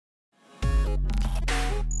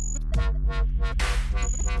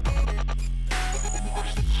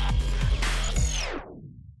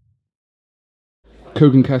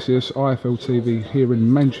Kugan Cassius, IFL TV here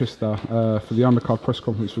in Manchester for the undercard press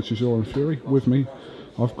conference for Chisora and Fury. With me,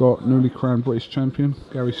 I've got newly crowned British champion,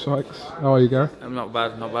 Gary Sykes. How are you, Gary? I'm not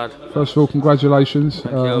bad, not bad. First of all, congratulations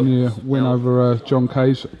on your win over John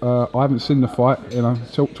Case. I haven't seen the fight, you know,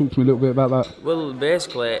 talk to me a little bit about that. Well,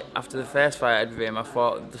 basically, after the first fight I had with him, I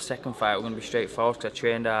thought the second fight was going to be straightforward because I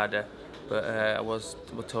trained harder. But I was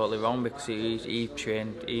totally wrong because he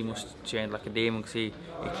must trained like a demon because he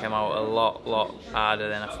came out a lot harder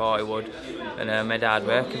than I thought he would. And made hard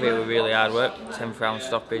work of it, it was really hard work, 10th round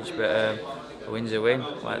stoppage, but a win's a win,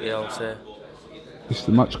 like they all say. It's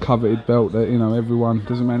the much coveted belt that, you know, everyone,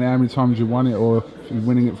 doesn't matter how many times you won it or if you're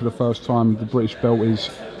winning it for the first time, the British belt is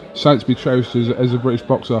something to be cherished as a British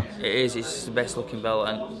boxer. It is, it's the best looking belt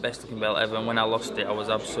ever, and when I lost it I was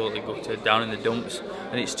absolutely gutted, down in the dumps,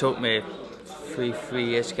 and it's took me three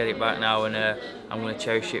years to get it back now, and I'm going to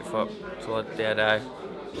cherish it till the day I die.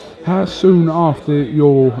 How soon after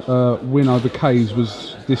your win over Kays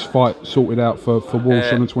was this fight sorted out for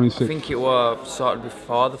WALSH on the 26th? I think it was sort of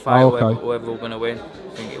before the fight, whoever were going to win.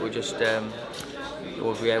 I think it was just, I think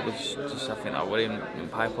that was in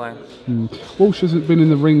pipeline. WALSH hasn't been in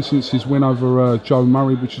the ring since his win over Joe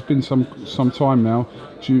Murray, which has been some time now.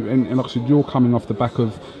 And like I said, you're coming off the back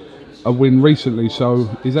of a win recently, so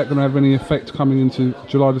is that going to have any effect coming into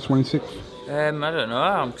July the 26th? I don't know.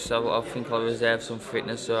 I think I'll reserve some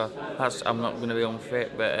fitness, so I'm not going to be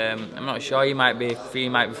unfit. But I'm not sure. He might be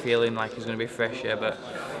feeling like he's going to be fresher, but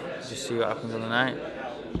just see what happens on the night.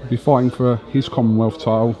 Be fighting for his Commonwealth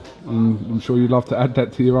title, and I'm sure you'd love to add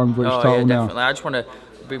that to your own British title now. Definitely. I just want to,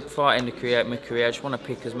 before I end my career, I just want to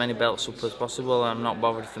pick as many belts up as possible. I'm not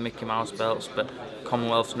bothered for Mickey Mouse belts, but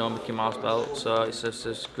Commonwealth's no Mickey Mouse belt, so it's just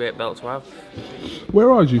a great belt to have. Where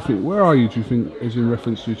are you, do you think, as in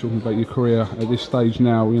reference to you talking about your career at this stage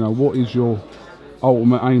now? You know, what is your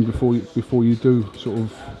ultimate aim before you do sort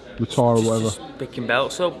of retire or whatever? Just picking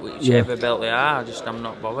belts up, whichever belt they are. I'm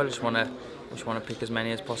not bothered. I just want to pick as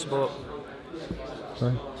many as possible up.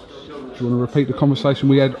 Okay. Do you want to repeat the conversation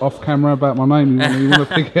we had off camera about my name? You want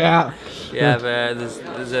to pick it out? Yeah, there's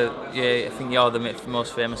I think you're the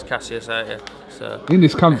most famous Cassius, aren't you? So. In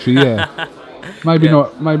this country, yeah. Maybe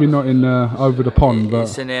not in over the pond, but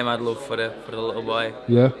it's a name I'd love for the little boy.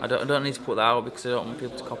 Yeah. I don't need to put that out because I don't want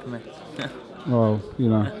people to copy me. Well, you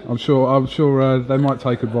know, I'm sure they might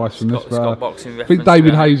take advice from this. But boxing I think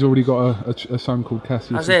David Hayes already got a son called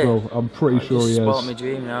Cassius as well. I'm pretty sure he has. Spoiled my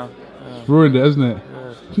dream now. It's ruined it, hasn't it? Yeah.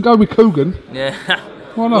 You can go with Kugan. Yeah.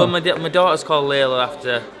 Why not? Well, my daughter's called Layla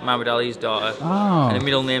after Muhammad Ali's daughter. Ah. And the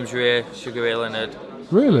middle name's Ray, Sugar Ray Leonard.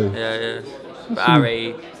 Really? Yeah.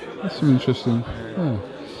 R.A. That's some interesting. Yeah.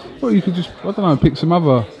 Well, you could just, I don't know, pick some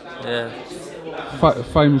other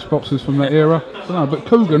famous boxers from that era. I don't know, but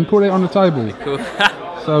Kugan, put it on the table. Cool.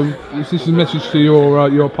 So this is a message to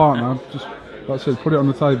your partner. Just like I said, put it on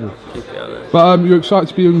the table. Keep it out there. But you're excited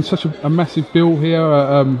to be in such a massive bill here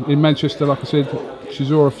in Manchester. Like I said,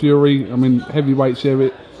 Chisora Fury. I mean, heavyweights here.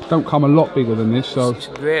 It don't come a lot bigger than this. So it's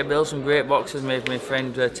a great bill. Some great boxers. My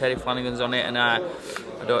friend Terry Flanagan's on it, and I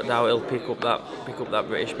don't doubt he'll pick up that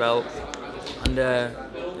British belt. And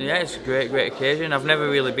yeah, it's a great occasion. I've never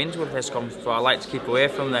really been to a press conference before. I like to keep away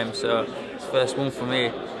from them, so it's the first one for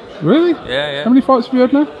me. Really? Yeah. How many fights have you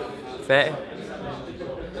had now? 30.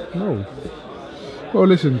 Oh. Well,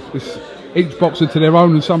 listen, it's each boxer to their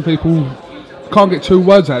own, and some people can't get 2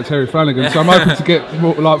 words out of Terry Flanagan, so I'm hoping to get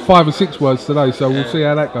more, like 5 or 6 words today, so we'll see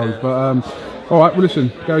how that goes. But alright, well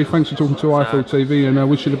listen, Gary, thanks for talking to IFL TV, and I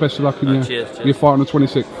wish you the best of luck in your fight on the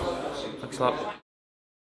 26th. Thanks a lot.